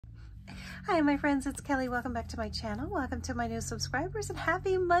Hi my friends, it's Kelly. Welcome back to my channel. Welcome to my new subscribers and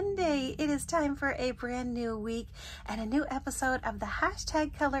happy Monday. It is time for a brand new week and a new episode of the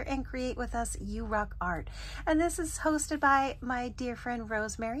hashtag Color and Create with Us You Rock Art. And this is hosted by my dear friend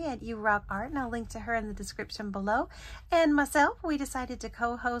Rosemary at You Rock Art, and I'll link to her in the description below. And myself, we decided to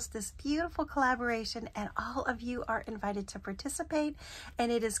co-host this beautiful collaboration, and all of you are invited to participate.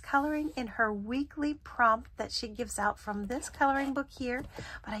 And it is coloring in her weekly prompt that she gives out from this coloring book here.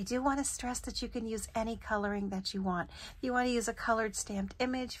 But I do want to stress that you can use any coloring that you want. If you want to use a colored stamped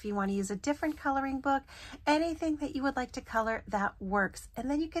image, if you want to use a different coloring book, anything that you would like to color, that works. And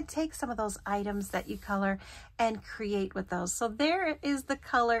then you can take some of those items that you color and create with those. So there is the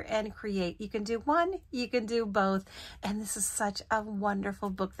color and create. You can do one, you can do both. And this is such a wonderful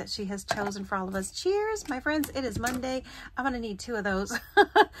book that she has chosen for all of us. Cheers, my friends. It is Monday. I'm going to need 2 of those.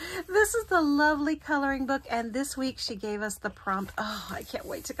 This is the lovely coloring book. And this week she gave us the prompt. Oh, I can't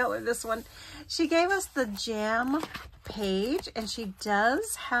wait to color this one. She gave us the jam page, and she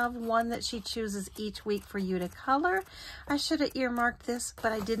does have one that she chooses each week for you to color. I should have earmarked this,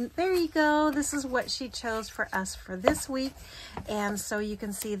 but I didn't. There you go. This is what she chose for us for this week. And so you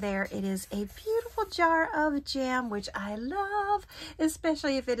can see there it is a beautiful jar of jam, which I love,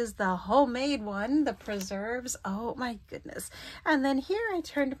 especially if it is the homemade one, the preserves. Oh my goodness. And then here I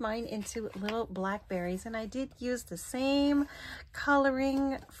turned mine into little blackberries, and I did use the same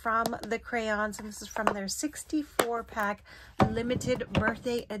coloring from the crayons, and this is from their 64-pack limited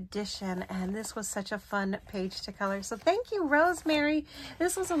birthday edition. And this was such a fun page to color. So thank you, Rosemary.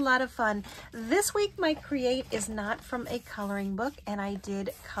 This was a lot of fun. This week my create is not from a coloring book, and I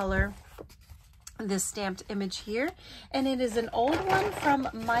did color this stamped image here, and it is an old one from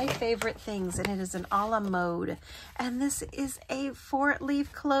My Favorite Things, and it is an a la mode, and this is a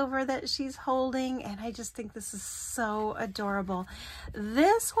 4-leaf clover that she's holding, and I just think this is so adorable.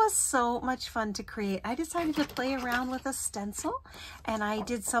 This was so much fun to create. I decided to play around with a stencil, and I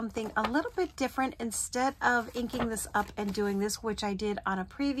did something a little bit different. Instead of inking this up and doing this, which I did on a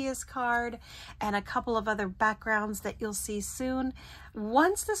previous card and a couple of other backgrounds that you'll see soon,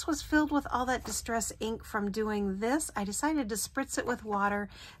 once this was filled with all that distress ink from doing this, I decided to spritz it with water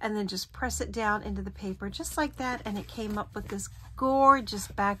and then just press it down into the paper just like that, and it came up with this gorgeous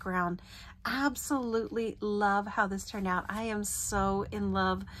background. Absolutely love how this turned out. I am so in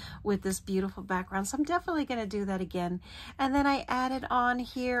love with this beautiful background, so I'm definitely going to do that again. And then I added on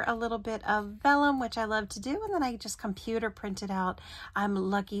here a little bit of vellum, which I love to do, and then I just computer printed out I'm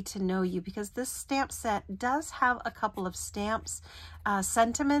Lucky to Know You, because this stamp set does have a couple of stamps,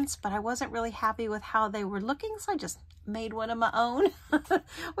 sentiments, but I wasn't really happy with how they were looking, so I just made one of my own,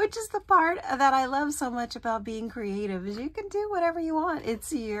 which is the part that I love so much about being creative, is you can do whatever you want.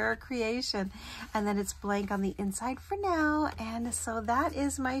 It's your creation. And then it's blank on the inside for now. And so that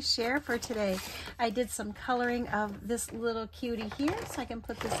is my share for today. I did some coloring of this little cutie here, so I can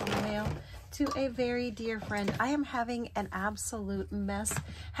put this in the mail to a very dear friend. I am having an absolute mess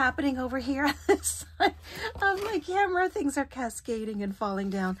happening over here on this side of my camera. Things are cascading and falling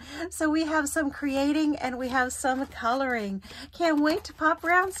down. So we have some creating and we have some coloring. Can't wait to pop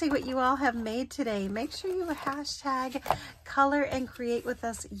around, see what you all have made today. Make sure you hashtag color and create with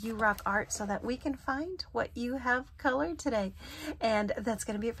us You Rock Art so that we can find what you have colored today. And that's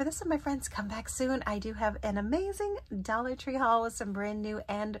going to be it for this one, my friends. Come back soon. I do have an amazing Dollar Tree haul with some brand new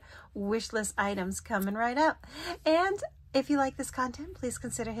and wish list items coming right up. And if you like this content, please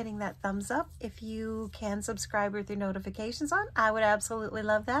consider hitting that thumbs up. If you can subscribe with your notifications on, I would absolutely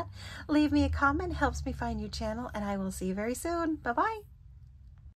love that. Leave me a comment, helps me find your channel, and I will see you very soon. Bye-bye.